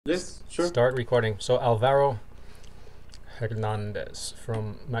Yes, sure. Start recording. So Alvaro Hernandez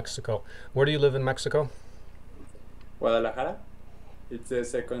from Mexico. Where do you live in Mexico? Guadalajara. It's the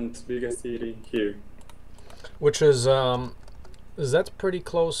second biggest city here. Which is that pretty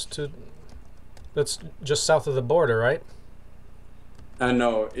close to? That's just south of the border, right?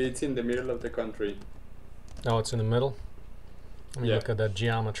 No, it's in the middle of the country. Oh, it's in the middle. Let me Yeah, look at that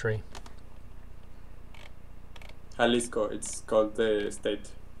geometry. Jalisco. It's called the state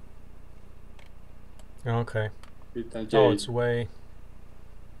Okay. with a Oh, J. it's way.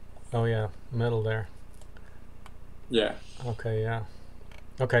 Oh yeah, middle there. Yeah. Okay, yeah.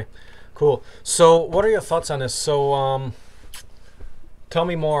 Okay, cool. So, what are your thoughts on this? So, tell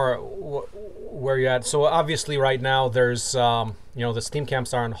me more where you're at. So, obviously, right now there's, the Steam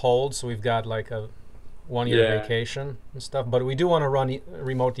camps are on hold. So we've got like a 1 year Yeah. vacation and stuff. But we do want to run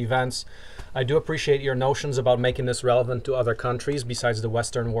remote events. I do appreciate your notions about making this relevant to other countries besides the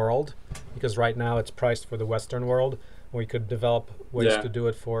Western world, because right now it's priced for the Western world. We could develop ways Yeah. to do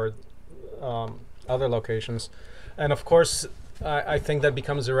it for other locations. And of course, I think that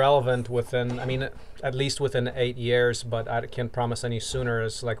becomes irrelevant within, I mean, at least within 8 years, but I can't promise any sooner.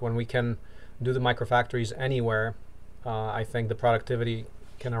 Is like when we can do the microfactories anywhere, I think the productivity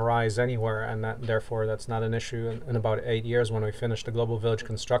can arise anywhere, and that therefore that's not an issue in about 8 years when we finish the global village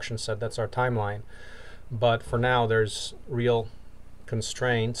construction set. That's our timeline. But for now, there's real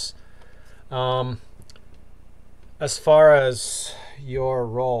constraints. Um, as far as your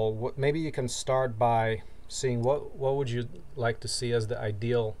role, maybe you can start by seeing what would you like to see as the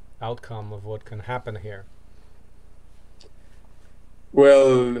ideal outcome of what can happen here.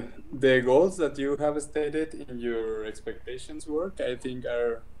 Well, the goals that you have stated in your expectations work, I think,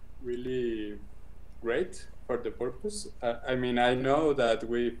 are really great for the purpose. I mean, I know that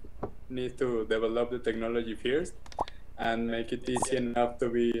we need to develop the technology first and make it easy enough to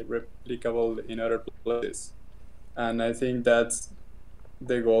be replicable in other places. And I think that's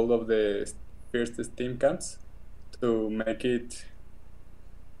the goal of the first Steam camps, to make it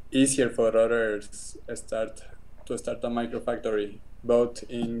easier for others start a microfactory, both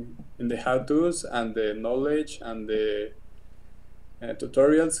in the how-tos and the knowledge and the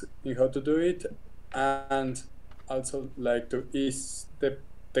tutorials in how to do it, and also like to ease the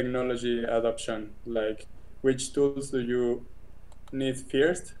technology adoption, like which tools do you need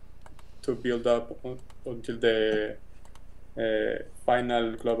first to build up until the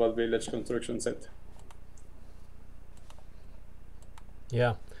final global village construction set.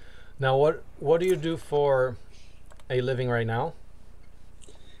 Yeah. Now, what do you do for a living right now?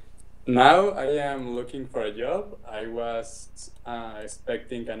 Now I am looking for a job. I was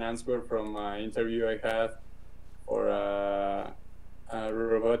expecting an answer from an interview I had for a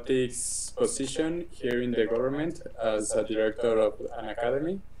robotics position here in the government as a director of an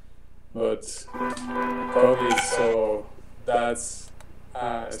academy, but COVID, so that's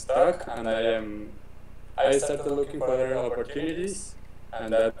stuck, and I started looking for other opportunities,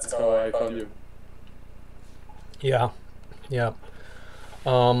 and that's how I found you. Yeah, yeah.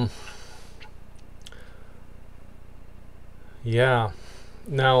 Um, yeah.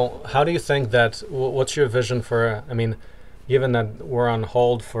 Now, how do you think that? What's your vision for? I mean, given that we're on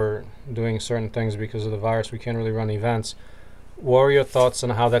hold for doing certain things because of the virus, we can't really run events. What are your thoughts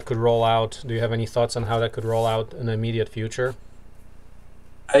on how that could roll out? Do you have any thoughts on how that could roll out in the immediate future?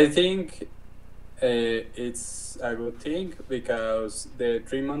 I think it's a good thing because the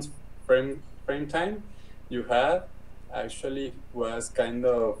 3 months frame time you had actually was kind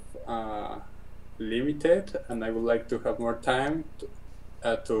of limited, and I would like to have more time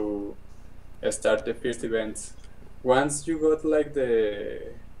to start the first events. Once you got like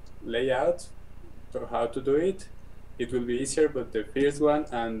the layout to how to do it, it will be easier. But the first one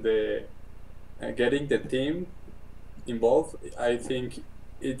and the getting the team involved, I think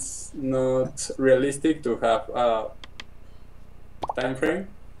it's not realistic to have a time frame,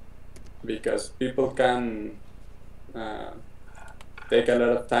 because people can uh, take a lot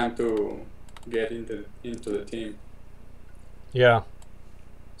of time to get into the team. Yeah.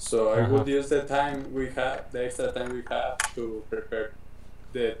 So I Uh-huh. would use the extra time we have, to prepare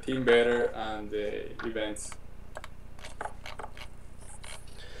the team better and the events.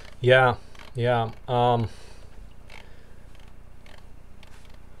 Yeah. Yeah.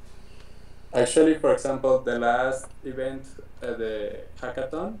 Actually, for example, the last event, the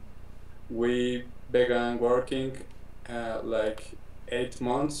hackathon, we began working like 8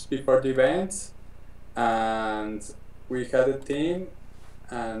 months before the event, and we had a team,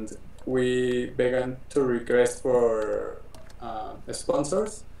 and we began to request for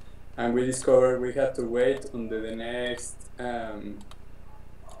sponsors, and we discovered we had to wait until the next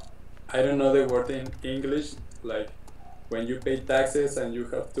I don't know the word in English, like when you pay taxes and you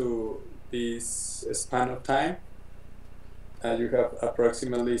have to this span of time, you have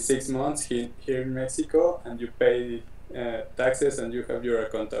approximately 6 months here in Mexico, and you pay taxes, and you have your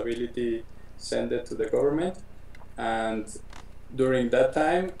accountability sent it to the government. And during that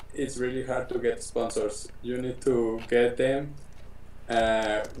time, it's really hard to get sponsors. You need to get them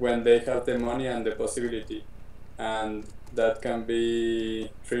when they have the money and the possibility. And that can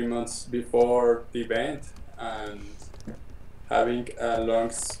be 3 months before the event, and having a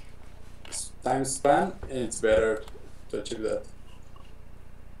long time span, it's better to achieve that.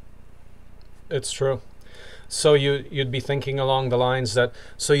 It's true. So you'd be thinking along the lines that,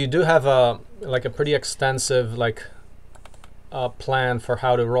 so you do have a pretty extensive plan for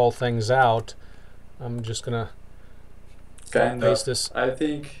how to roll things out. I'm just gonna Kind paste of. this. I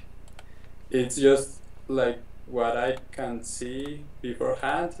think it's just like what I can see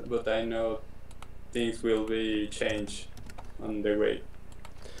beforehand, but I know things will be changed on the way.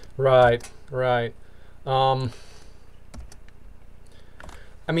 Right, right. Um,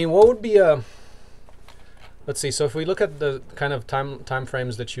 I mean, what would be a, let's see. So if we look at the kind of time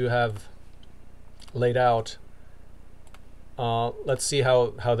frames that you have laid out, let's see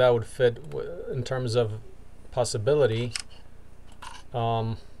how that would fit in terms of possibility.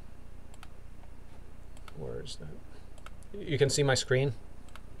 Where is that? You can see my screen?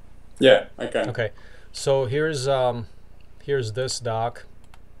 Yeah, I can. Okay. So here's this doc,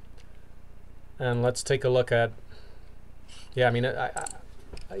 and let's take a look at. Yeah, I mean,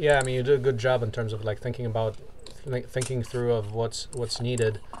 yeah, I mean, you did a good job in terms of like thinking about thinking through of what's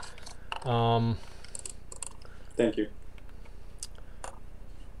needed. Thank you.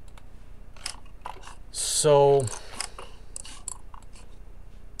 So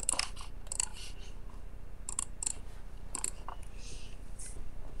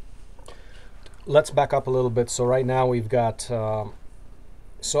let's back up a little bit. So right now we've got.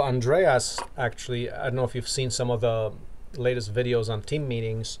 So Andreas, actually, I don't know if you've seen some of the latest videos on team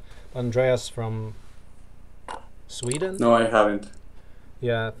meetings. Andreas from Sweden. No, I haven't.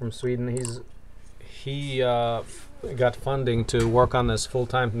 Yeah, from Sweden. He got funding to work on this full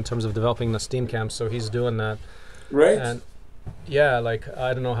time in terms of developing the Steam camp. So he's doing that. Right. And yeah, like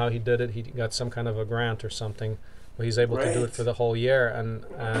I don't know how he did it. He got some kind of a grant or something, but he's able to do it for the whole year.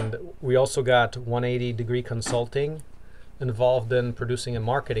 And we also got 180-degree consulting involved in producing a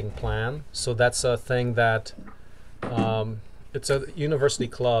marketing plan. So that's a thing that it's a university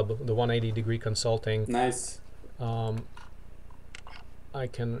club, the 180-degree consulting. Nice. I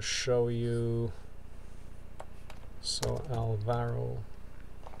can show you. So Alvaro.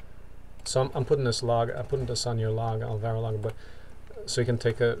 So I'm putting this log. I'm putting this on your log, Alvaro log, but so you can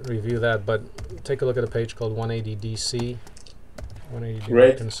take a review that. But take a look at a page called 180DC,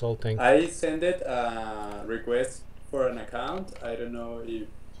 180-degree consulting. I sent it a request for an account. I don't know if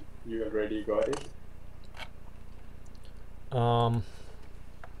you already got it.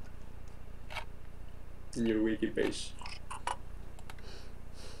 In your wiki page.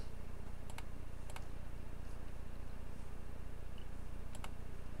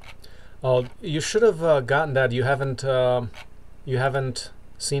 Oh, you should have gotten that. You haven't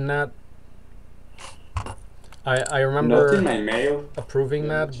seen that. I remember not in my mail. Approving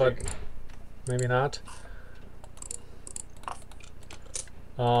that, but maybe not.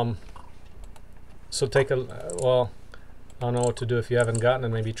 So take a well. I don't know what to do if you haven't gotten it.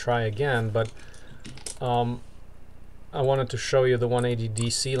 Maybe try again. But I wanted to show you the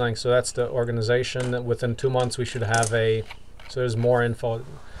 180DC link. So that's the organization. That within 2 months we should have a. So there's more info.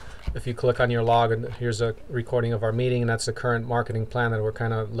 If you click on your log, and here's a recording of our meeting, and that's the current marketing plan that we're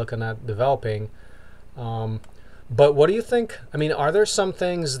kind of looking at developing. But what do you think? I mean, are there some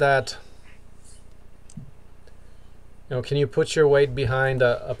things that, can you put your weight behind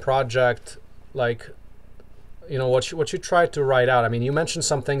a project like, what you tried to write out? I mean, you mentioned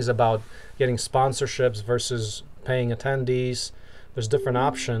some things about getting sponsorships versus paying attendees. There's different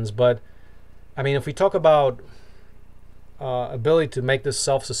options, but I mean, if we talk about ability to make this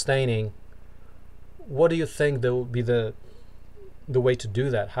self-sustaining, what do you think that would be the way to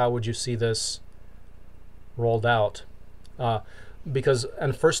do that? How would you see this rolled out? Because,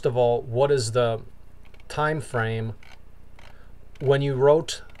 and first of all, what is the time frame when you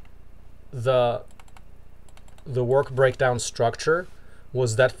wrote the work breakdown structure?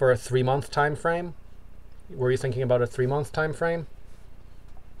 Was that for a 3-month time frame? Were you thinking about a 3-month time frame?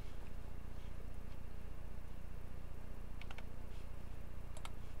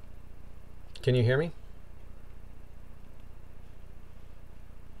 Can you hear me?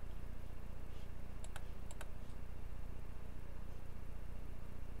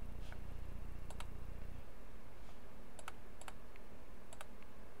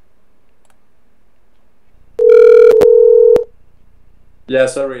 Yeah,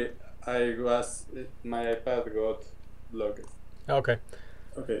 sorry. My iPad got blocked. Okay.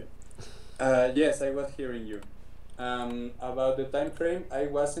 Okay. Yes, I was hearing you. About the time frame, I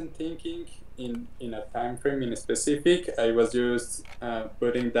wasn't thinking in a time frame in specific. I was just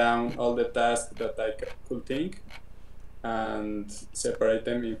putting down all the tasks that could think and separate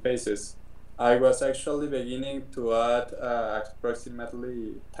them in phases. I was actually beginning to add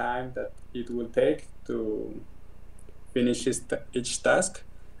approximately time that it will take to finish each task,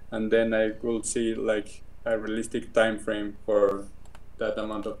 and then I will see like a realistic time frame for that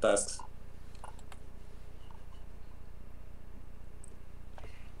amount of tasks.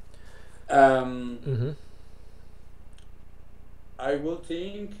 Mm-hmm. I will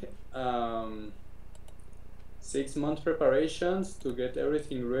think 6 months preparations to get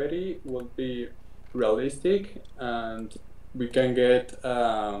everything ready will be realistic, and we can get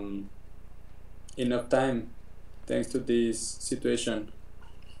enough time thanks to this situation.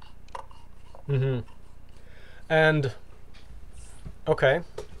 Mm-hmm. And okay,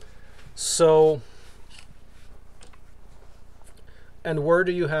 so and where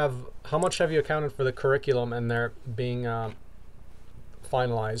do you have? How much have you accounted for the curriculum and they're being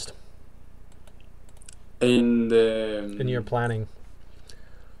finalized In in your the planning?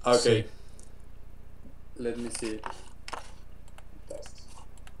 See, okay, let me see. Tasks.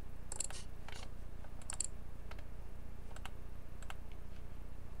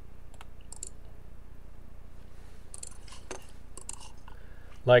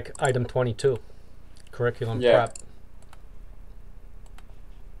 like item 22, curriculum Yeah. prep.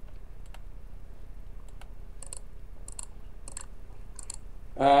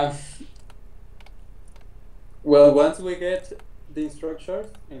 Uh, well, once we get the instructors,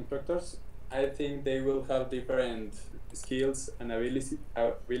 I think they will have different skills and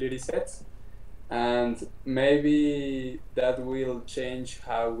ability sets, and maybe that will change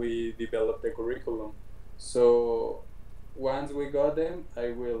how we develop the curriculum. So once we got them,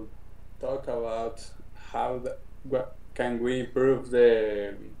 I will talk about what can we improve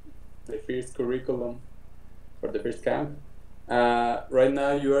the first curriculum for the first camp. Right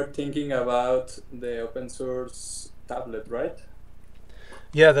now, you are thinking about the open source tablet, right?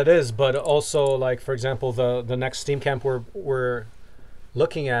 Yeah, that is. But also, like for example, the next Steam camp we're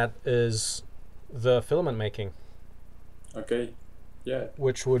looking at is the filament making, Okay. Yeah,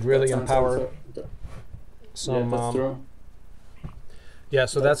 which would that really sounds empower also. Yeah, some. that's true. Yeah,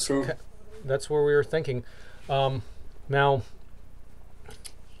 so That's true. that's where we were thinking. Now,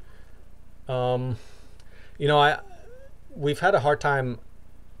 um, you know, we've had a hard time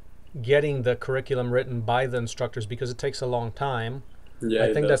getting the curriculum written by the instructors because it takes a long time. Yeah, I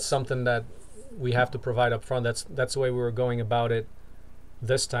it think that's does. something that we have to provide up front. That's the way we were going about it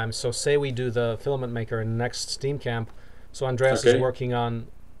this time. So say we do the filament maker in next Steam camp. So Andreas is Okay. working on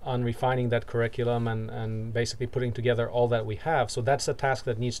refining that curriculum and basically putting together all that we have. So that's a task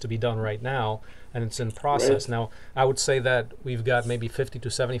that needs to be done right now, and it's in process. Great. Now, I would say that we've got maybe 50 to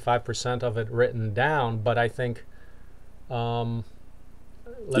 75% of it written down, but I think, um,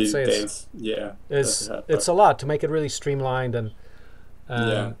 let's say Details. Yeah, that's the hard it's part. a lot to make it really streamlined and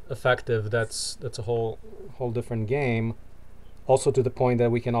Yeah. effective. That's a whole different game. Also to the point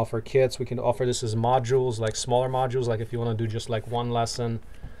that we can offer kits, we can offer this as modules, like smaller modules, like if you want to do just like one lesson.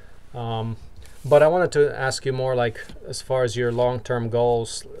 But I wanted to ask you more, like as far as your long-term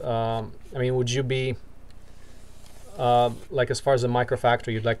goals. I mean, would you be like as far as a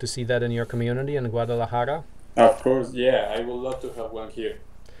microfactory, you'd like to see that in your community in Guadalajara? Of course. Yeah, I would love to have one here.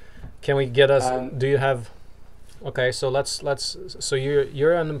 Can we get us? And Do you have? Okay, so let's. So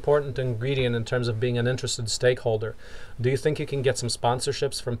you're an important ingredient in terms of being an interested stakeholder. Do you think you can get some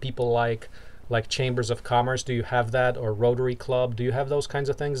sponsorships from people like chambers of commerce? Do you have that, or Rotary Club? Do you have those kinds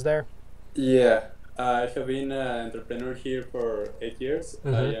of things there? yeah, I have been an entrepreneur here for 8 years. I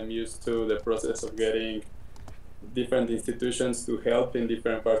Mm-hmm. am used to the process of getting different institutions to help in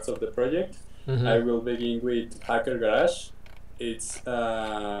different parts of the project. Mm-hmm. I will begin with Hacker Garage. It's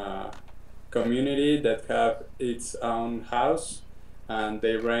a community that have its own house, and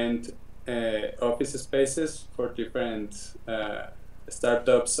they rent office spaces for different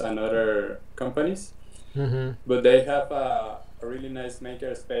startups and other companies. Mm-hmm. But they have a really nice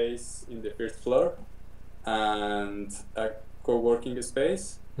maker space in the first floor and a co-working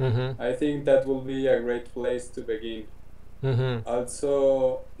space. Mm-hmm. I think that will be a great place to begin. Mm-hmm.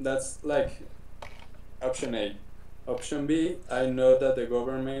 Also, that's like option A. Option B, I know that the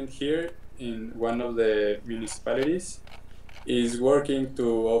government here in one of the municipalities is working to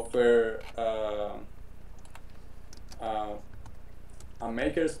offer uh, a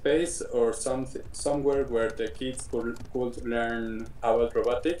maker space or somewhere where the kids could learn about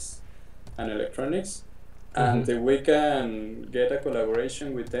robotics and electronics, and if we can get a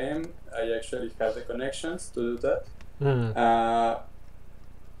collaboration with them, I actually have the connections to do that.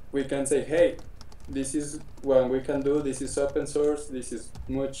 We can say, hey, this is what we can do, this is open source, this is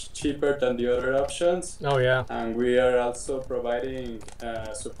much cheaper than the other options. Oh yeah. And we are also providing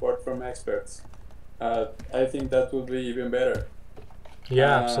support from experts. I think that would be even better.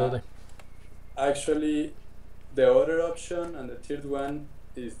 Yeah, absolutely. Actually, the other option and the third one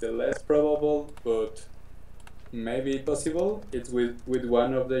is the less probable, but maybe possible. It's with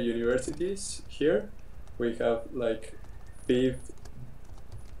one of the universities here. We have like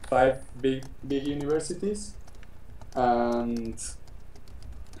five big universities, and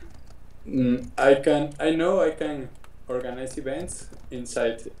I know I can organize events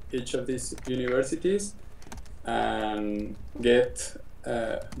inside each of these universities and get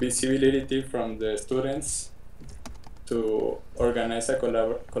visibility from the students to organize a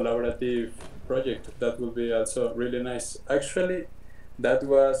collaborative project. That would be also really nice. Actually, that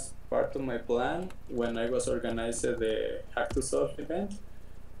was part of my plan when I was organizing the Hack to Solve event,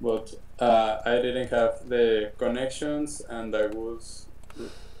 but I didn't have the connections and I was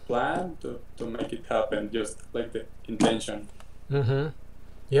plan to make it happen, just like the intention.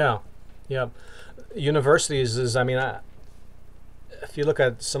 Yeah. Universities is, I mean, if you look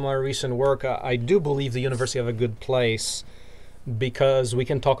at similar recent work, I do believe the university have a good place, because we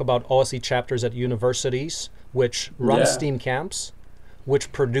can talk about OSE chapters at universities which run STEAM camps,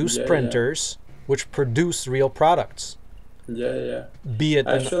 which produce printers, which produce real products. Be it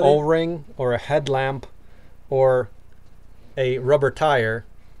actually, an O-ring or a headlamp or a rubber tire,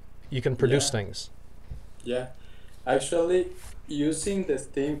 you can produce things. Actually, using the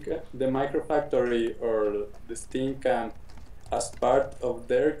microfactory or the STEAM camp as part of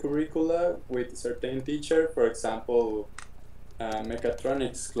their curricula with certain teacher, for example,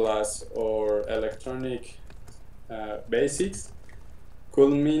 mechatronics class or electronic basics,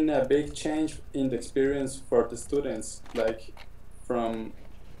 could mean a big change in the experience for the students, like from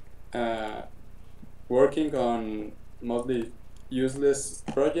working on mostly useless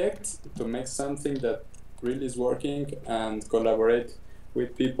projects to make something that really is working and collaborate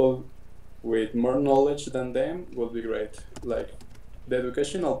with people with more knowledge than them would be great. Like the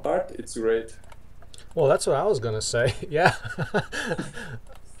educational part, it's great. Well, that's what I was going to say. Yeah.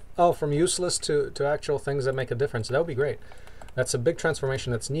 Oh, from useless to actual things that make a difference. That would be great. That's a big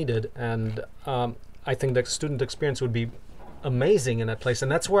transformation that's needed, and I think the student experience would be amazing in that place.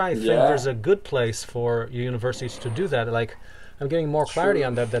 And that's where I think there's a good place for universities to do that. Like, I'm getting more clarity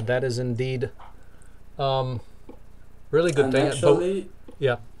on that is indeed really good and thing. Actually,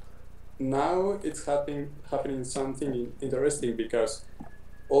 yeah. Now it's happening something interesting, because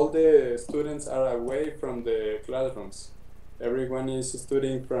all the students are away from the classrooms. Everyone is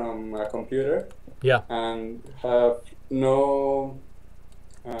studying from a computer and have no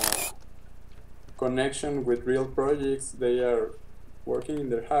connection with real projects. They are working in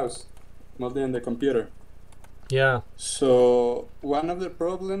their house, mostly on the computer. Yeah. So one of the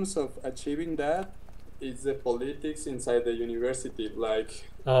problems of achieving that is the politics inside the university. Like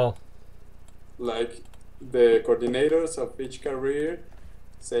the coordinators of each career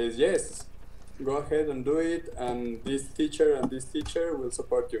says, yes, go ahead and do it, and this teacher will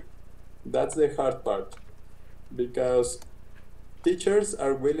support you. That's the hard part, because teachers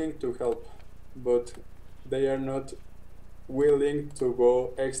are willing to help, but they are not willing to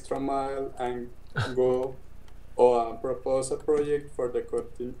go extra mile and go or propose a project for the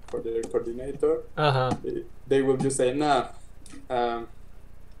coordinator. They will just say, nah,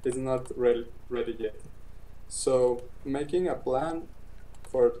 it's not ready yet. So making a plan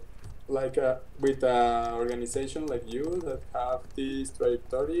for with an organization like you that have this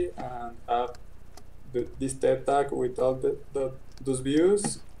trajectory and have this TED Talk with all those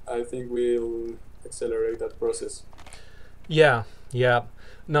views, I think will accelerate that process. Yeah.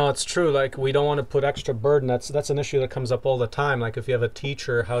 No, it's true. Like, we don't want to put extra burden. That's an issue that comes up all the time. Like, if you have a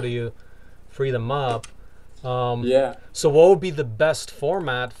teacher, how do you free them up? So what would be the best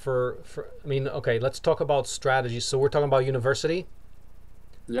format for I mean, okay, let's talk about strategies. So we're talking about university?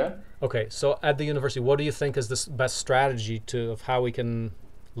 Yeah. Okay, so at the university, what do you think is the best strategy of how we can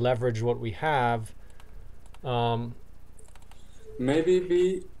leverage what we have? Maybe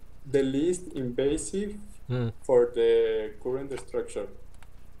be the least invasive for the current structure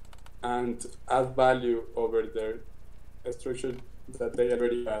and add value over their structure that they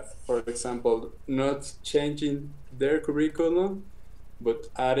already have. For example, not changing their curriculum, but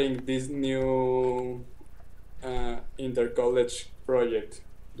adding this new inter-college project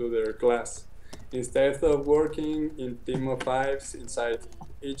to their class. Instead of working in team of fives inside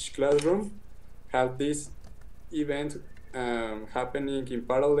each classroom, have this event happening in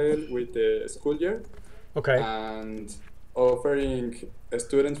parallel with the school year, Okay. and offering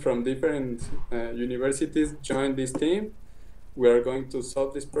students from different universities join this team. We are going to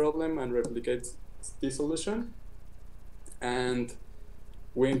solve this problem and replicate this solution. And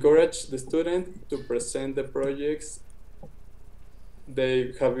we encourage the student to present the projects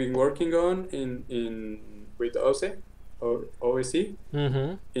they have been working on in with OSE or OSE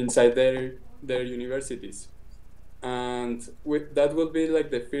inside their universities. And that will be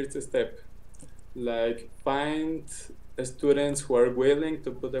like the first step, like find students who are willing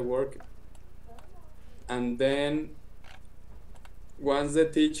to put the work, and then once the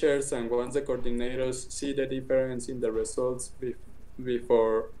teachers and once the coordinators see the difference in the results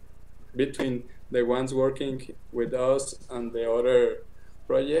between the ones working with us and the other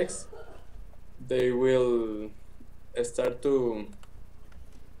projects, they will start to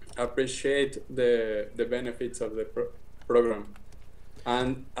appreciate the benefits of the program.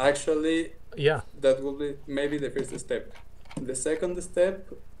 And actually, that will be maybe the first step. The second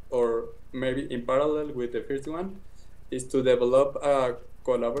step, or maybe in parallel with the first one, is to develop a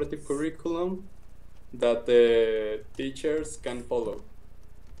collaborative curriculum that the teachers can follow.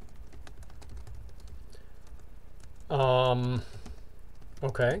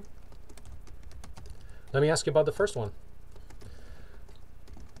 Okay. Let me ask you about the first one.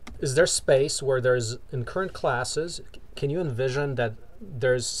 Is there space where there's, in current classes, can you envision that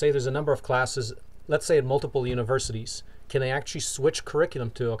there's a number of classes, let's say at multiple universities, can they actually switch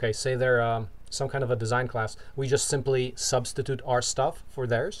curriculum to, okay, say they're some kind of a design class, we just simply substitute our stuff for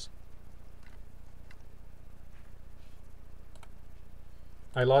theirs?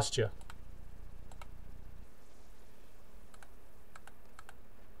 I lost you.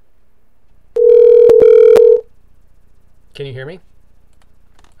 Can you hear me?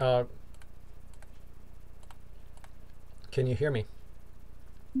 Can you hear me?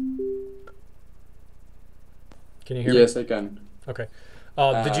 Can you hear me? Yes, I can. Okay.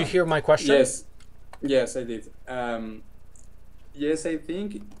 Did you hear my question? Yes, I did. Yes, I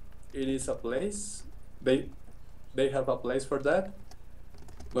think it is a place. They have a place for that,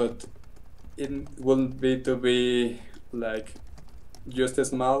 but it wouldn't be to be like just a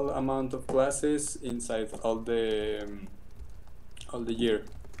small amount of classes inside all the year.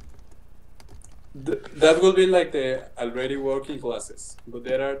 That will be like the already working classes, but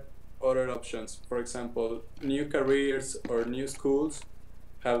there are other options. For example, new careers or new schools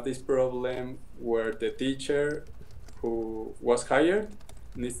have this problem where the teacher who was hired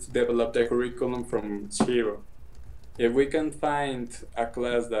needs to develop the curriculum from zero. If we can find a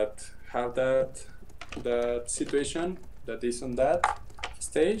class that have that situation, that is on that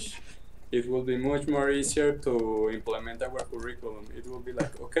stage, it will be much more easier to implement our curriculum. It will be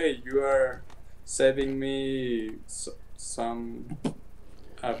like, okay, you are saving me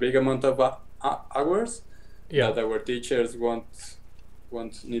a big amount of hours that our teachers won't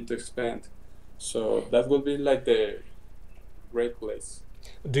need to expend. So that will be like the great place.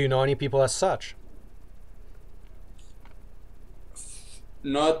 Do you know any people as such?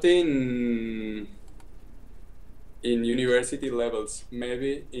 Not in university levels,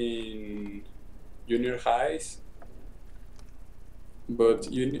 maybe in junior highs,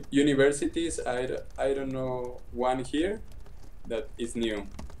 but universities, I don't know one here that is new.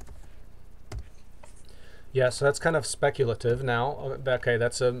 Yeah, so that's kind of speculative now. Okay,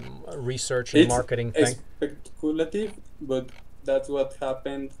 that's a research and marketing thing. It's speculative, but that's what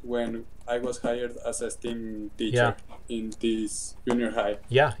happened when I was hired as a STEAM teacher in this junior high.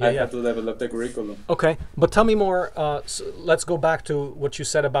 I had to develop the curriculum. Okay, but tell me more. So let's go back to what you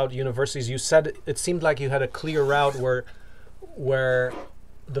said about universities. You said it seemed like you had a clear route where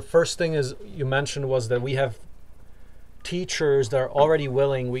the first thing is you mentioned was that we have teachers that are already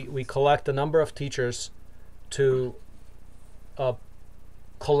willing. We collect a number of teachers to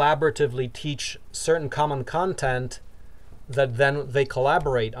collaboratively teach certain common content that then they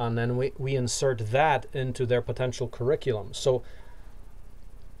collaborate on, and we insert that into their potential curriculum. So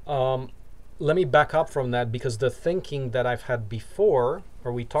let me back up from that, because the thinking that I've had before,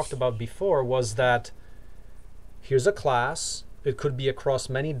 or we talked about before, was that here's a class. It could be across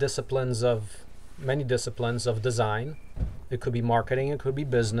many disciplines of design. It could be marketing, it could be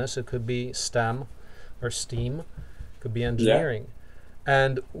business, it could be STEM or STEAM, it could be engineering.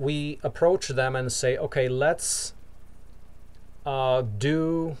 And we approach them and say, okay, let's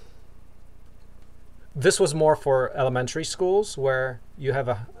do. This was more for elementary schools where you have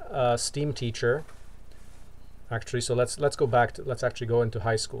a STEAM teacher actually. So let's go back to, let's actually go into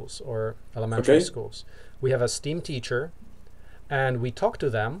high schools or elementary schools. We have a STEAM teacher, and we talk to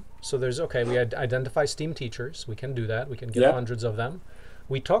them. So there's, okay, we identify STEAM teachers. We can do that. We can get hundreds of them.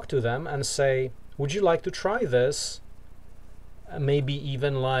 We talk to them and say, would you like to try this? Maybe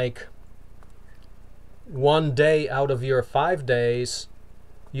even like 1 day out of your 5 days,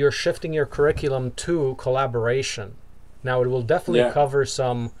 you're shifting your curriculum to collaboration. Now it will definitely cover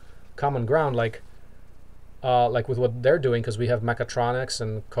some common ground, like with what they're doing, because we have mechatronics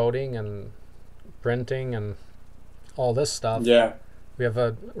and coding and printing and all this stuff. Yeah. We have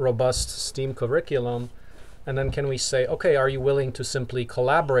a robust STEAM curriculum. And then can we say, okay, are you willing to simply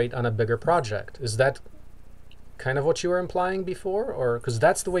collaborate on a bigger project? Is that kind of what you were implying before? Or because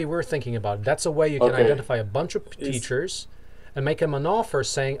that's the way we're thinking about it. That's a way you can identify a bunch of teachers and make them an offer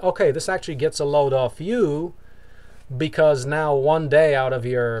saying, okay, this actually gets a load off you, because now 1 day out of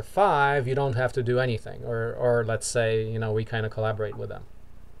your 5, you don't have to do anything. Or let's say, you know, we kind of collaborate with them.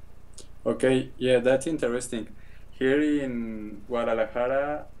 Okay, yeah, that's interesting. Here in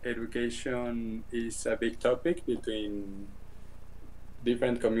Guadalajara, education is a big topic between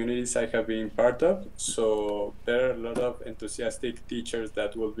different communities I have been part of. So there are a lot of enthusiastic teachers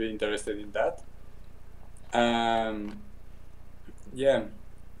that will be interested in that. Yeah.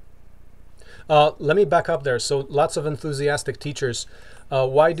 Let me back up there. So lots of enthusiastic teachers.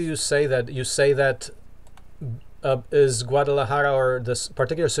 Why do you say that? You say that is Guadalajara or this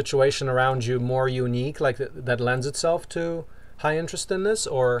particular situation around you more unique, like that lends itself to high interest in this,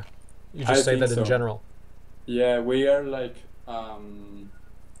 or you just say that in general? Yeah, we are like,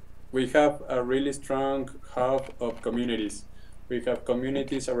 we have a really strong hub of communities. We have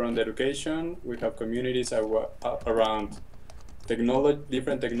communities around education. We have communities around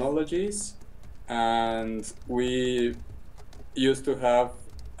different technologies. And we used to have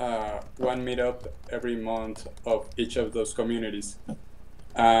one meetup every month of each of those communities.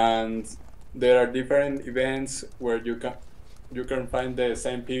 And there are different events where you can find the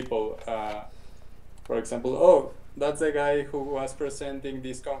same people. For example, oh, that's the guy who was presenting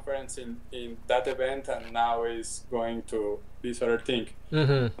this conference in that event and now is going to this other thing.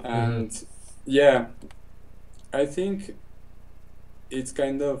 And yeah, I think it's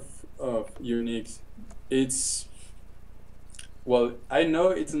kind of unique. It's, well, I know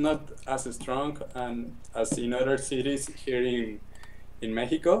it's not as strong and as in other cities here in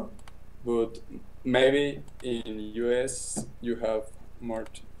Mexico, but maybe in US you have more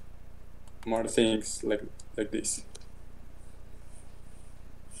things like this.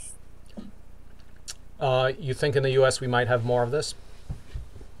 You think in the US we might have more of this?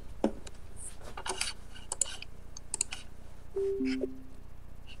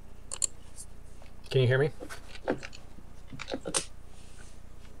 Can you hear me?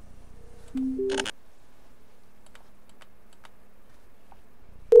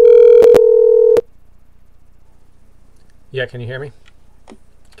 Yeah, can you hear me?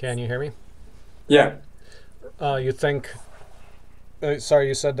 Can you hear me? Yeah. You think, sorry,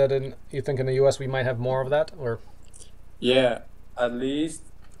 you said that you think in the US we might have more of that, or? Yeah, at least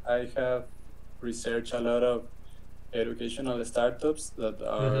I have researched a lot of educational startups that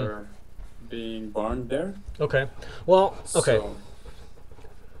are being born there. Okay. Well, okay. So,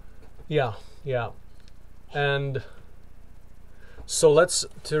 yeah. And so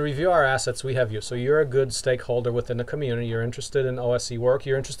to review our assets, we have you. So you're a good stakeholder within the community. You're interested in OSE work.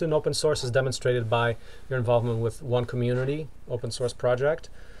 You're interested in open source, as demonstrated by your involvement with one community open source project,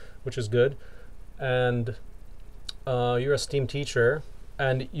 which is good. And you're a STEAM teacher,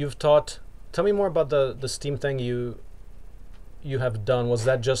 and you've taught. Tell me more about the STEAM thing you have done. Was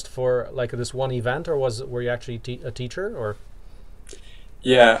that just for like this one event, or were you actually a teacher, or?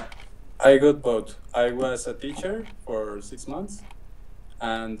 Yeah, I got both. I was a teacher for 6 months,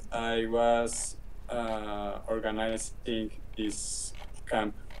 and I was organizing this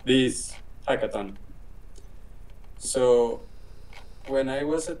hackathon. So when I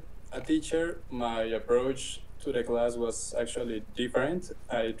was a teacher, my approach to the class was actually different.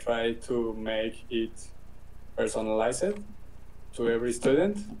 I tried to make it personalized to every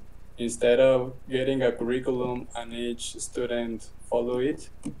student. Instead of getting a curriculum and each student follow it,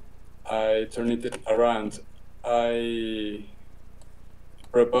 I turned it around. I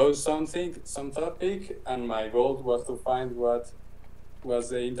proposed some topic, and my goal was to find what was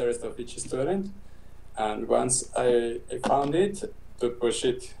the interest of each student. And once I found it, to push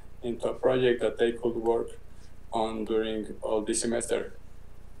it into a project that they could work on during all the semester.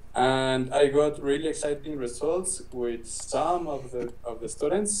 And I got really exciting results with some of the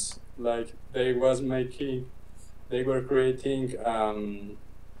students. Like they were creating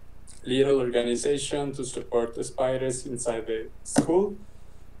little organization to support the spiders inside the school.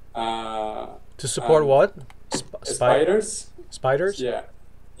 To support what? Spiders. Spiders? Yeah,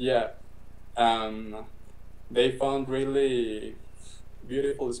 yeah. They found really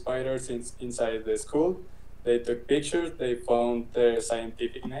beautiful spiders inside the school. They took pictures. They found the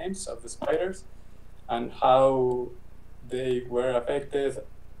scientific names of the spiders and how they were affected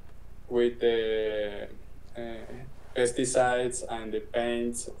with the pesticides and the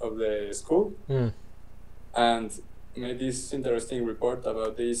paints of the school. And made this interesting report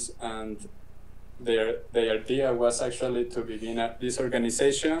about this, and their idea was actually to begin this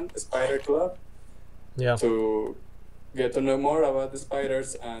organization, the Spider Club, to get to know more about the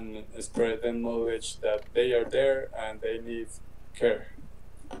spiders and spread the knowledge that they are there and they need care.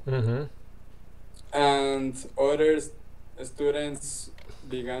 And other students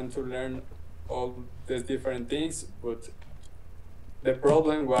began to learn all these different things, but the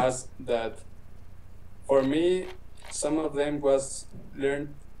problem was that for me, some of them was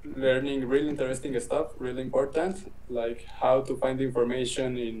learning really interesting stuff, really important, like how to find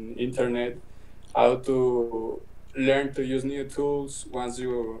information in internet, how to learn to use new tools once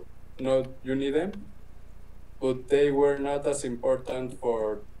you know you need them, but they were not as important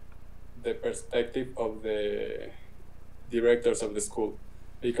for the perspective of the directors of the school,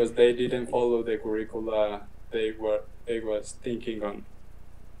 because they didn't follow the curricula they was thinking on.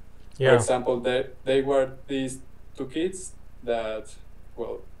 For example, they were these two kids that,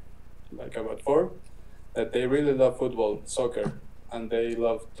 well, like about 4, that they really love football, soccer, and they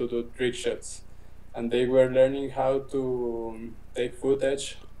love to do trick shots. And they were learning how to take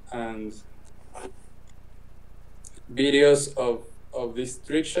footage and videos of these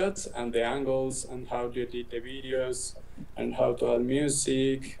trick shots and the angles and how to edit the videos and how to add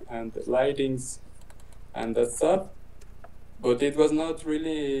music and the lightings and that stuff. But it was not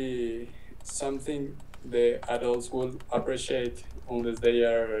really something the adults will appreciate unless they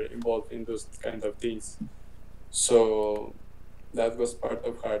are involved in those kind of things. So that was part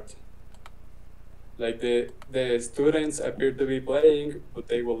of hard. Like the students appeared to be playing, but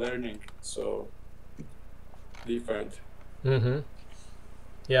they were learning. So different.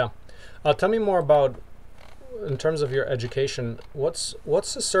 Yeah. Tell me more about, in terms of your education, what's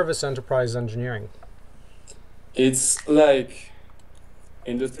the service enterprise engineering? It's like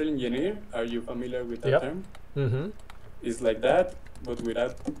industrial engineer. Are you familiar with that term? It's like that, but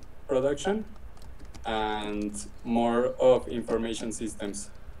without production and more of information systems.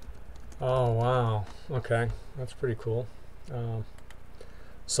 Oh, wow. Okay. That's pretty cool.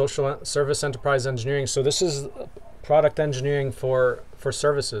 Social service enterprise engineering. So this is product engineering for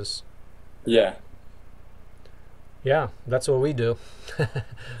services. Yeah. Yeah, that's what we do.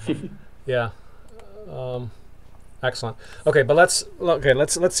 Yeah. Excellent. Okay, but let's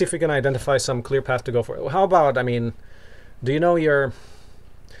see if we can identify some clear path to go for. How about, I mean, do you know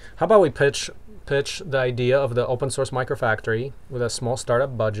how about we pitch the idea of the open source microfactory with a small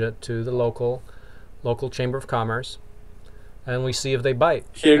startup budget to the local chamber of commerce, and we see if they bite.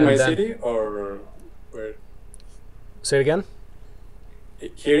 Here in my city or where? Say it again.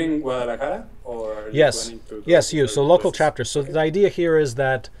 Here in Guadalajara, or yes, you. So local chapters. So the idea here is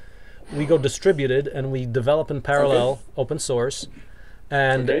that we go distributed and we develop in parallel open source,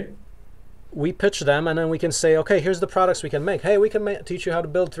 and we pitch them, and then we can say, okay, here's the products we can make. Hey, we can teach you how to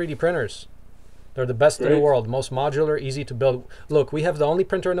build 3D printers. They're the best in the world, most modular, easy to build. Look, we have the only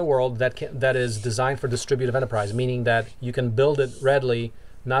printer in the world that is designed for distributive enterprise, meaning that you can build it readily,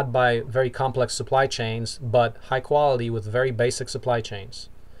 not by very complex supply chains, but high quality with very basic supply chains.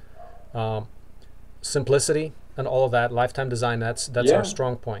 Simplicity and all of that, lifetime design, that's our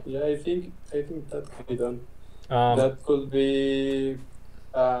strong point. Yeah, I think that can be done. That could be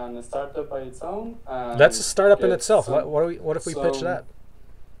a startup by its own. That's a startup in itself. What if we pitch that?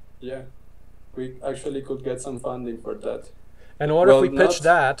 Yeah, we actually could get some funding for that. And what if we pitch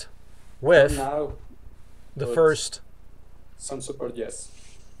that with the first? Some support, yes.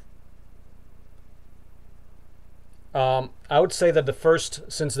 I would say that the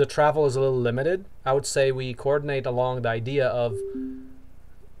first, since the travel is a little limited, I would say we coordinate along the idea of,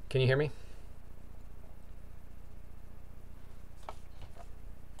 can you hear me?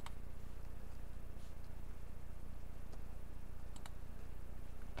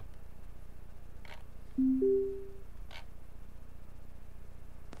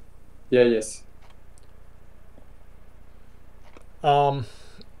 Yeah, yes.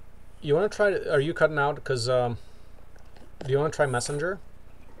 You want to try to, are you cutting out? Because, do you want to try Messenger?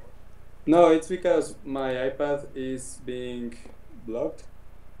 No, it's because my iPad is being blocked.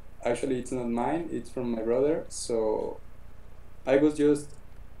 Actually, it's not mine, it's from my brother. So I was just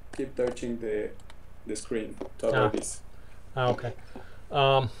keep touching the screen to avoid this. Okay.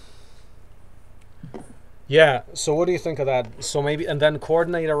 Yeah, so what do you think of that? So maybe, and then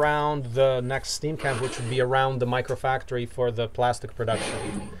coordinate around the next Steam camp, which would be around the microfactory for the plastic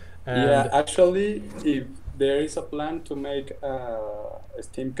production. Yeah, And actually, if there is a plan to make a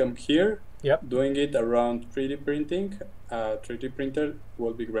Steam camp here, yep. doing it around 3D printing, 3D printer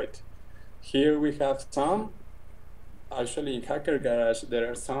will be great. Here we have some. Actually, in Hacker Garage there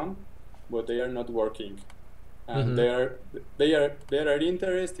are some, but they are not working, and they are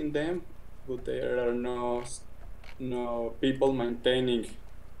interested in them, but there are no people maintaining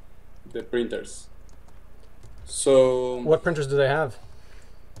the printers. So What printers do they have?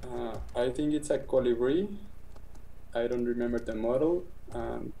 I think it's a Colibri. I don't remember the model.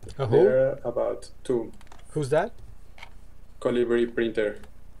 A who? There are about 2. Who's that? Colibri printer,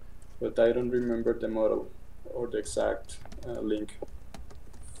 but I don't remember the model or the exact link.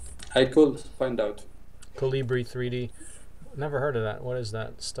 I could find out. Colibri 3D. Never heard of that. What is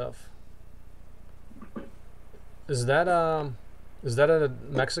that stuff? Is that a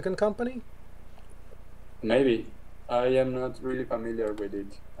Mexican company? Maybe. I am not really familiar with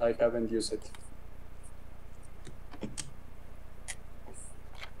it. I haven't used it.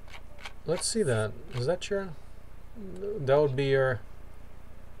 Let's see that. Is that your... That would be your...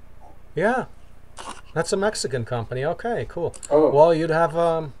 Yeah. That's a Mexican company. Okay, cool. Oh. Well, you'd have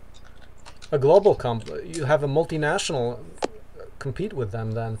a global company. You have a multinational compete with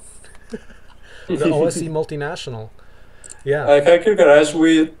them then. The OSE multinational. Yeah. Hacker Garage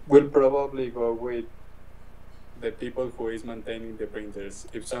will probably go with the people who is maintaining the printers.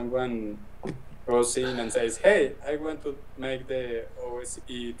 If someone goes in and says, hey, I want to make the OSE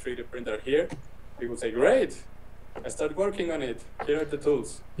 3D printer here, people say, great, I start working on it. Here are the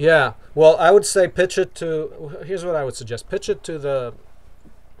tools. Yeah. Well, I would say pitch it to, here's what I would suggest. Pitch it to the,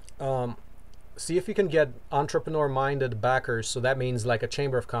 see if you can get entrepreneur-minded backers. So that means like a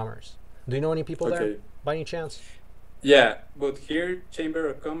chamber of commerce. Do you know any people there by any chance? Yeah, but here Chamber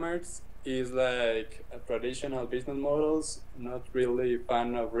of Commerce is like a traditional business models, not really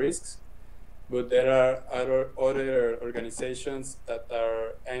fan of risks. But there are other organizations that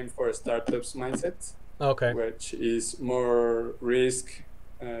are aimed for startups mindsets. Okay. Which is more risk,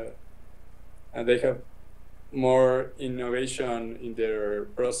 and they have more innovation in their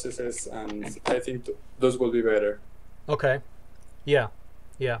processes, and I think those will be better. Okay. Yeah.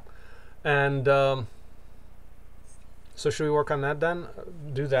 Yeah. And so should we work on that then?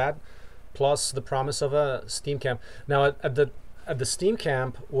 Do that, plus the promise of a Steam camp. Now at the Steam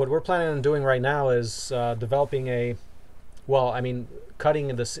camp, what we're planning on doing right now is developing a, well, I mean, cutting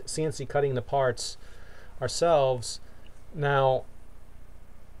the CNC cutting the parts ourselves. Now,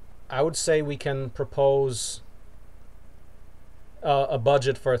 I would say we can propose a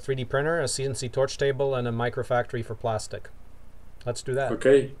budget for a 3D printer, a CNC torch table, and a microfactory for plastic. Let's do that.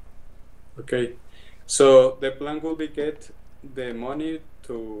 Okay. Okay. So the plan will be get the money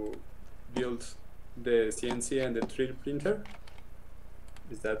to build the CNC and the 3D printer.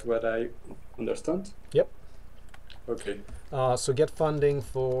 Is that what I understand? Yep. Okay. So get funding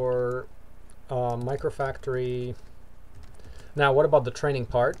for microfactory. Now, what about the training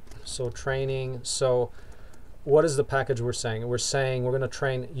part? So training. So what is the package we're saying? We're saying we're going to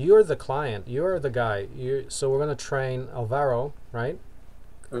train. You're the client. You're the guy. So we're going to train Alvaro, right?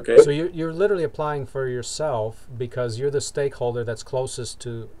 Okay. So you're literally applying for yourself because you're the stakeholder that's closest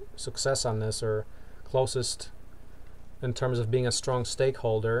to success on this, or closest in terms of being a strong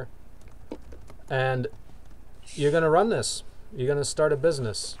stakeholder. And you're going to run this. You're going to start a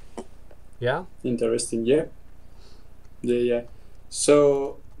business. Yeah? Interesting, yeah. Yeah.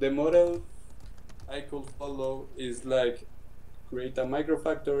 So the model I could follow is like create a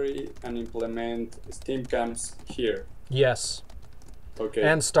microfactory and implement Steam camps here. Yes. Okay.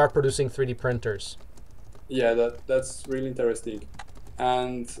 And start producing 3D printers. Yeah, that's really interesting.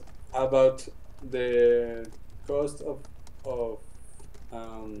 And about the cost of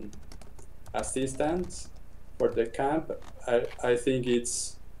assistance for the camp, I think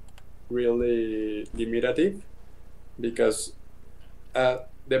it's really limited, because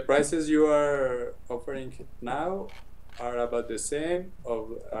the prices you are offering now are about the same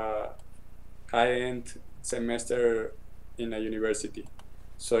of high-end semester in a university,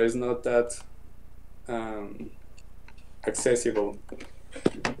 so it's not that accessible.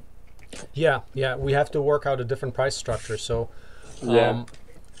 Yeah, we have to work out a different price structure. So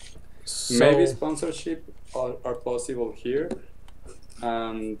maybe sponsorship are possible here,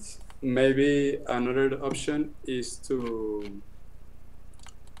 and maybe another option is to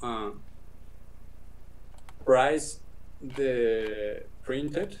price the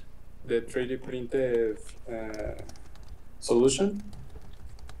printed, the 3D printed solution,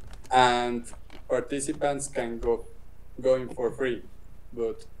 and participants can go in for free,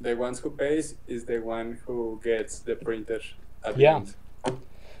 but the ones who pays is the one who gets the printer at the end.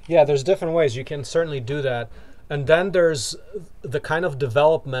 Yeah, there's different ways. You can certainly do that. And then there's the kind of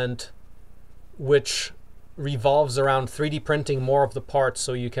development which revolves around 3D printing more of the parts,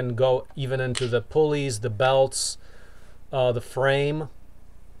 so you can go even into the pulleys, the belts, the frame,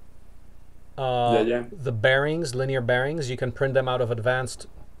 the bearings, linear bearings. You can print them out of advanced,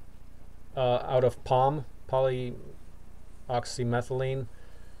 out of POM, polyoxymethylene,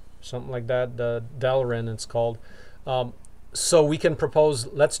 something like that, the Delrin it's called. So we can propose,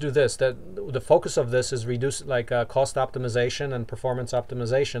 let's do this, that the focus of this is reduce cost optimization and performance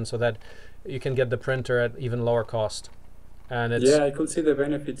optimization, so that you can get the printer at even lower cost. And it's, yeah, I could see the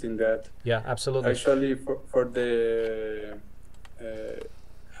benefit in that. Yeah, absolutely. Actually, for the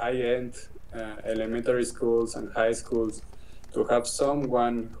high-end elementary schools and high schools, to have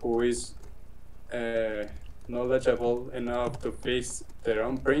someone who is knowledgeable enough to fix their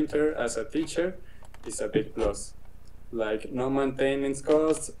own printer as a teacher is a big plus. Like, no maintenance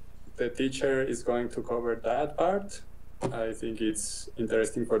costs, the teacher is going to cover that part. I think it's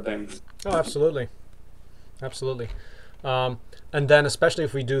interesting for them. Oh, absolutely. Absolutely. And then especially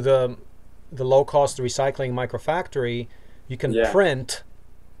if we do the low-cost recycling microfactory, you can print,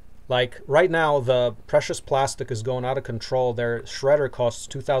 like right now the precious plastic is going out of control. Their shredder costs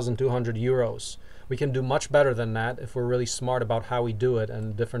 2,200 euros. We can do much better than that if we're really smart about how we do it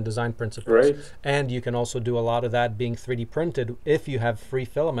and different design principles. Right. And you can also do a lot of that being 3D printed if you have free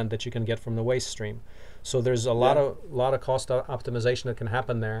filament that you can get from the waste stream. So there's a lot of cost optimization that can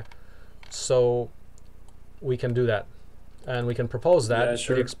happen there. So we can do that, and we can propose that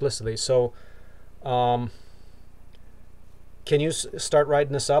pretty explicitly. So can you start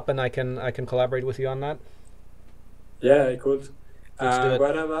writing this up, and I can collaborate with you on that? Yeah, I could.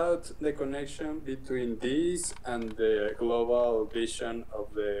 What about the connection between this and the global vision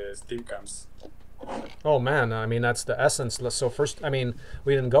of the steam camps? Oh man, I mean, that's the essence. So first, I mean,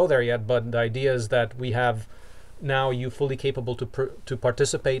 we didn't go there yet, but the idea is that we have now you fully capable to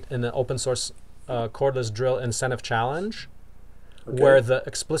participate in the open source cordless drill incentive challenge, where the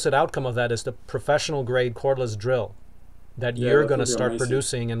explicit outcome of that is the professional grade cordless drill that you're going to start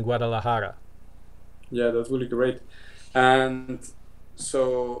producing in Guadalajara. Yeah, that's really great. And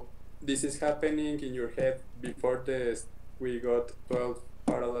so this is happening in your head before we got 12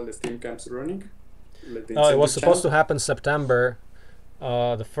 parallel steam camps running? It was supposed to happen September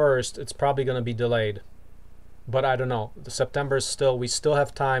the 1st. It's probably going to be delayed. But I don't know. The September is we still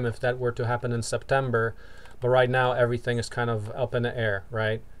have time if that were to happen in September. But right now everything is kind of up in the air,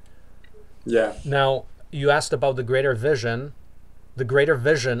 right? Yeah. Now, you asked about the greater vision. The greater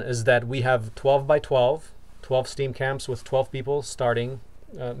vision is that we have 12 by 12 steam camps with 12 people starting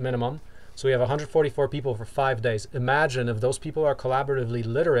minimum. So we have 144 people for 5 days. Imagine if those people are collaboratively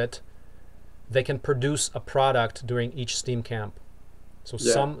literate, they can produce a product during each steam camp. So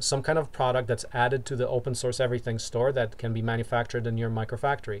some kind of product that's added to the open source everything store that can be manufactured in your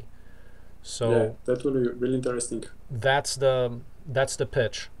microfactory. So that will be really interesting. That's the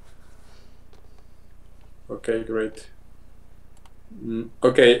pitch. Okay, great.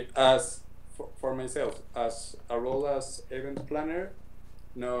 Okay, as for myself, as a role as event planner,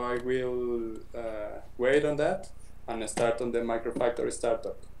 no, I will wait on that and start on the microfactory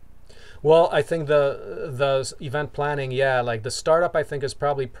startup. Well, I think the event planning, like the startup, I think is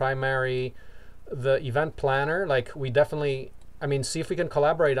probably primary. The event planner, like we definitely, I mean, see if we can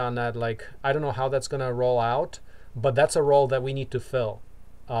collaborate on that. Like, I don't know how that's going to roll out, but that's a role that we need to fill.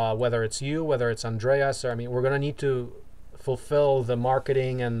 Whether it's you, whether it's Andreas, or I mean, we're going to need to fulfill the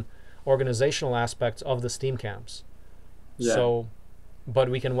marketing and organizational aspects of the steam camps. Yeah. So, but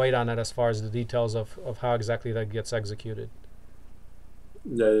we can wait on it as far as the details of how exactly that gets executed.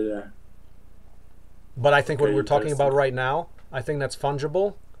 Yeah. But I think what we're talking about right now, I think that's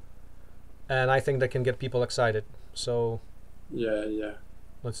fungible, and I think that can get people excited. So yeah,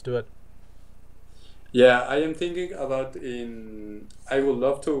 let's do it. Yeah, I am thinking about I would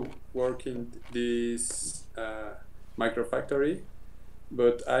love to work in this microfactory,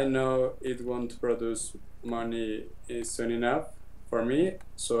 but I know it won't produce money soon enough for me,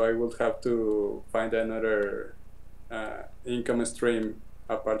 so I would have to find another income stream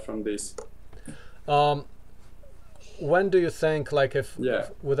apart from this. When do you think, like if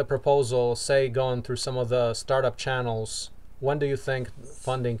with a proposal, say going through some of the startup channels, when do you think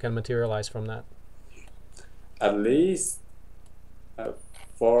funding can materialize from that? At least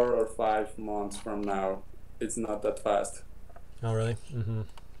 4 or 5 months from now. It's not that fast. Oh, really? Mm-hmm.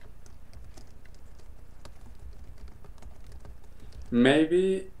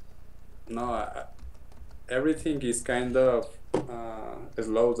 Maybe no. Everything is kind of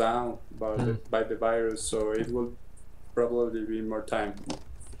slowed down by the virus, so it will probably be more time.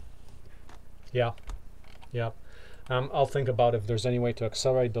 Yeah, yeah. I'll think about if there's any way to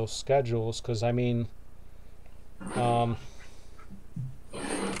accelerate those schedules, because I mean,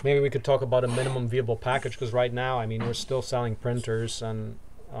 maybe we could talk about a minimum viable package, because right now, I mean, we're still selling printers and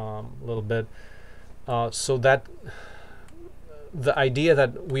a little bit. So that the idea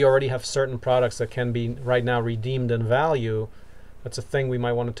that we already have certain products that can be right now redeemed in value, that's a thing we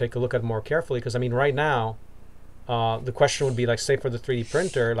might want to take a look at more carefully, because I mean, right now, the question would be like, say for the 3D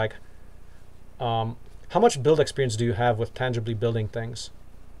printer, like, how much build experience do you have with tangibly building things?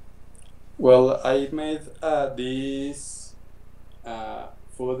 Well, I made this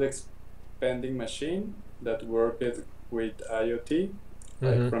food expanding machine that worked with IoT.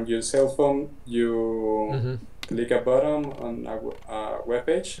 Like from your cell phone, you click a button on a web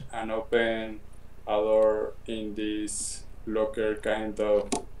page and open a door in this locker kind of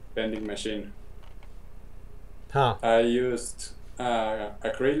vending machine. Huh. I used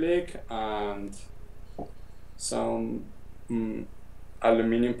acrylic and some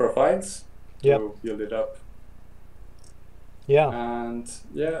aluminum profiles to build it up. Yeah. And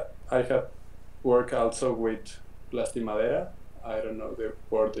yeah, I have worked also with plastimadera. I don't know the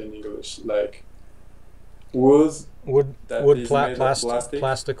word in English, like wood.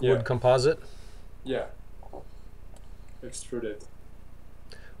 Plastic wood composite. Yeah, extruded.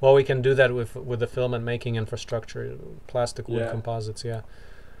 Well, we can do that with the filament making infrastructure, plastic wood composites. Yeah.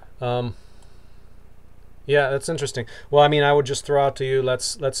 Yeah, that's interesting. Well, I mean, I would just throw out to you.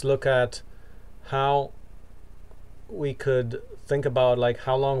 Let's look at how we could think about, like,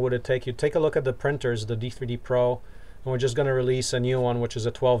 how long would it take you. Take a look at the printers, the D3D Pro, and we're just going to release a new one, which is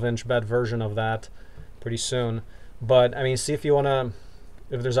a 12-inch bed version of that pretty soon. But I mean, see if you want to,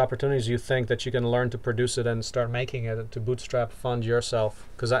 if there's opportunities you think that you can learn to produce it and start making it to bootstrap fund yourself,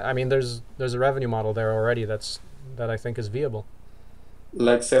 because I mean, there's a revenue model there already that I think is viable.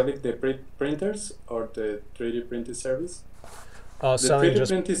 Like selling the printers or the 3D printing service? The 3D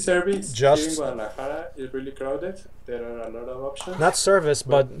printing service here in Guadalajara is really crowded. There are a lot of options. Not service,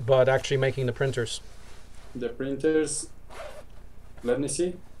 but actually making the printers. The printers, let me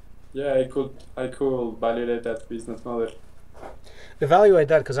see. Yeah, I could validate that business model. Evaluate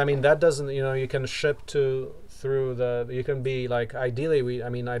that, because I mean, that doesn't, you can ship through you can be like, ideally,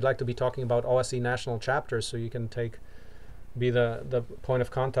 I'd like to be talking about OSE national chapters, so you can be the point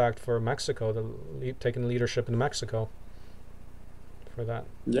of contact for Mexico, taking leadership in Mexico for that.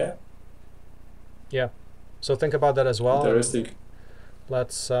 Yeah. Yeah. So think about that as well. Interesting.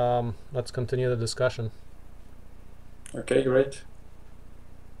 Let's continue the discussion. Okay, great.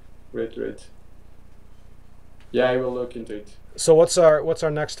 Great. Yeah, I will look into it. So what's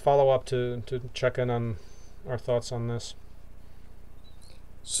our next follow-up to check in on our thoughts on this?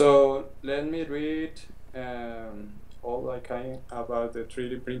 So let me read all I can about the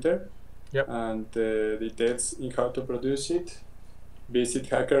 3D printer. Yep. And the details in how to produce it. Visit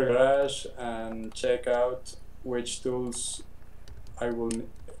Hacker Garage and check out which tools I will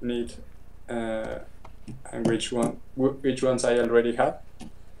need and which ones I already have,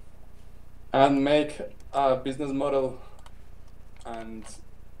 and make a business model, and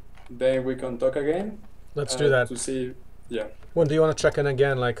then we can talk again. Let's do that. To see, yeah. When do you want to check in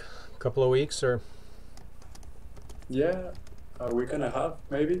again? Like a couple of weeks or? Yeah, a week and a half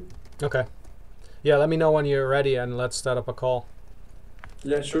maybe. Okay. Yeah, let me know when you're ready and let's set up a call.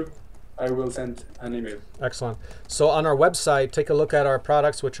 Yeah, sure. I will send an email. Excellent. So on our website, take a look at our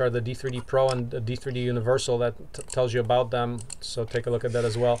products, which are the D3D Pro and the D3D Universal. That tells you about them. So take a look at that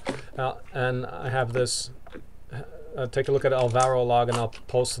as well. And I have this. Take a look at Alvaro log, and I'll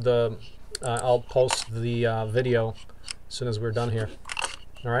post the video as soon as we're done here.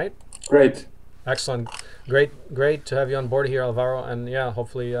 All right. Great. Excellent. Great to have you on board here, Alvaro. And yeah,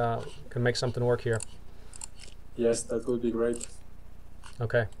 hopefully can make something work here. Yes, that would be great.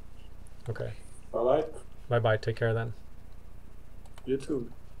 Okay. Bye-bye. Bye-bye. Take care then. You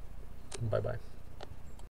too. Bye-bye.